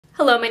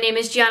Hello, my name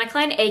is Gianna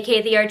Klein,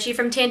 aka the Archie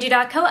from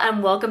Tangy.co,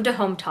 and welcome to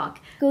Hometalk.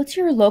 Go to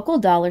your local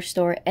dollar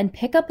store and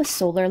pick up a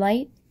solar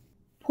light,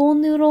 pool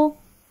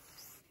noodle,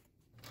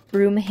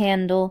 broom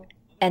handle,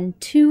 and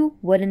 2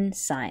 wooden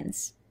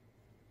signs.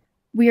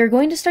 We are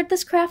going to start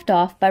this craft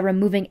off by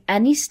removing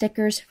any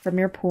stickers from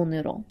your pool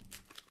noodle.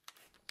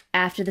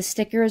 After the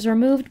sticker is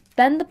removed,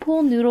 bend the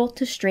pool noodle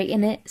to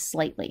straighten it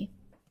slightly.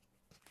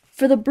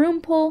 For the broom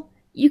pole,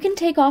 you can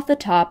take off the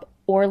top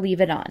or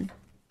leave it on.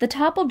 The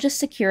top will just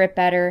secure it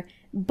better,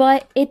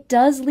 but it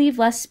does leave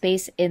less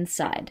space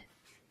inside.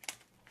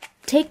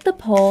 Take the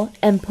pole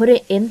and put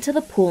it into the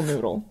pool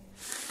noodle.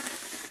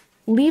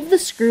 Leave the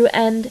screw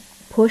end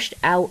pushed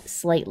out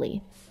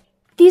slightly.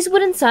 These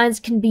wooden signs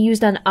can be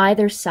used on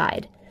either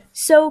side,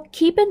 so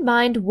keep in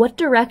mind what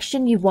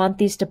direction you want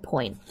these to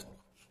point.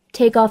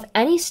 Take off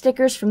any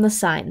stickers from the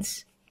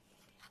signs.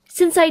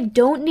 Since I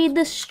don't need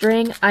this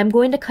string, I'm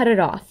going to cut it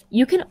off.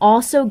 You can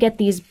also get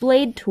these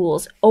blade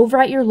tools over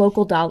at your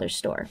local dollar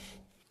store.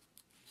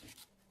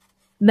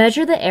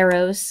 Measure the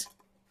arrows,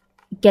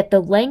 get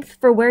the length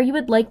for where you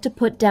would like to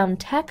put down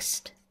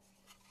text,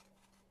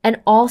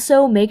 and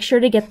also make sure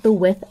to get the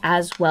width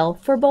as well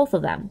for both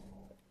of them.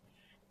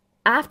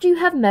 After you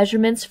have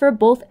measurements for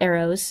both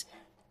arrows,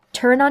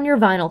 turn on your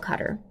vinyl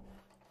cutter.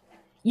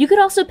 You could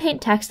also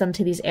paint text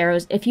onto these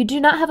arrows if you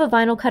do not have a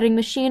vinyl cutting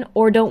machine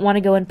or don't want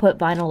to go and put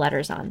vinyl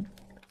letters on.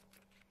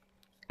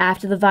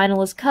 After the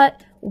vinyl is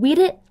cut, weed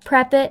it,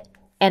 prep it,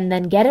 and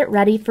then get it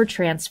ready for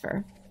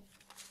transfer.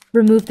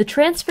 Remove the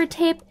transfer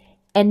tape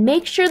and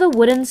make sure the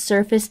wooden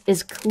surface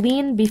is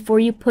clean before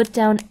you put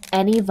down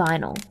any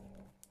vinyl.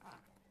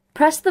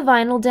 Press the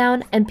vinyl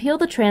down and peel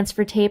the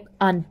transfer tape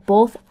on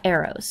both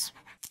arrows.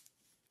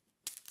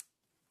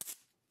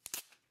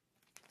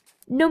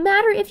 No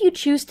matter if you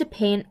choose to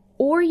paint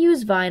or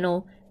use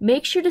vinyl,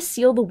 make sure to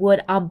seal the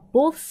wood on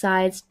both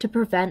sides to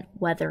prevent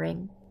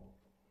weathering.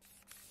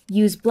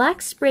 Use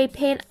black spray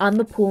paint on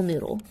the pool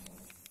noodle.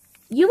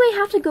 You may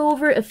have to go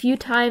over it a few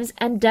times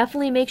and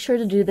definitely make sure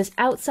to do this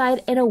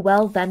outside in a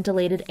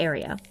well-ventilated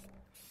area.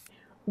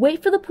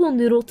 Wait for the pool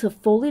noodle to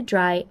fully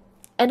dry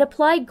and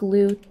apply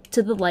glue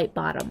to the light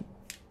bottom.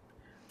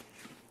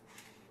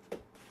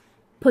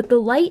 Put the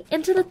light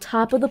into the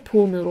top of the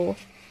pool noodle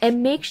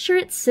and make sure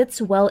it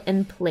sits well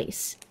in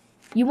place.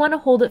 You want to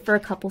hold it for a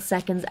couple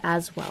seconds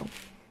as well.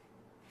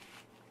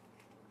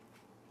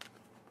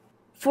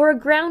 For a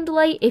ground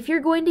light, if you're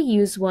going to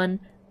use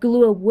one,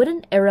 glue a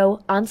wooden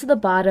arrow onto the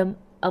bottom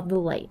of the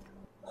light.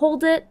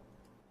 Hold it,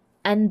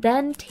 and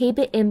then tape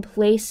it in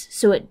place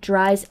so it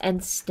dries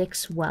and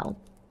sticks well.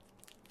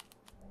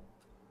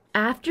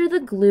 After the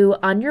glue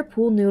on your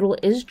pool noodle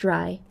is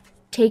dry,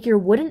 take your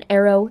wooden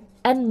arrow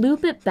and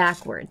loop it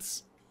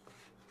backwards.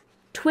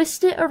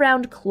 Twist it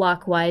around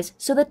clockwise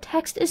so the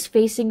text is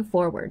facing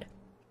forward.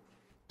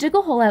 Dig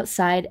a hole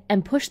outside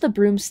and push the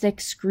broomstick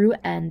screw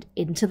end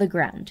into the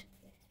ground.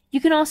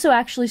 You can also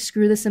actually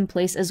screw this in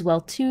place as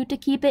well too to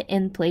keep it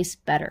in place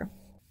better.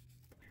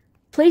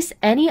 Place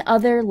any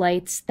other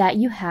lights that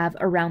you have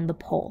around the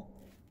pole.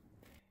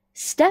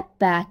 Step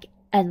back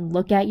and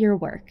look at your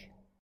work.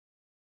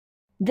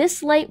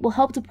 This light will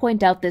help to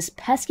point out this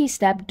pesky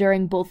step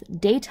during both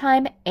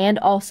daytime and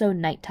also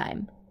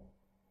nighttime.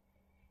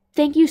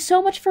 Thank you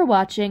so much for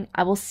watching.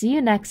 I will see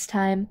you next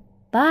time.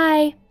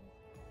 Bye!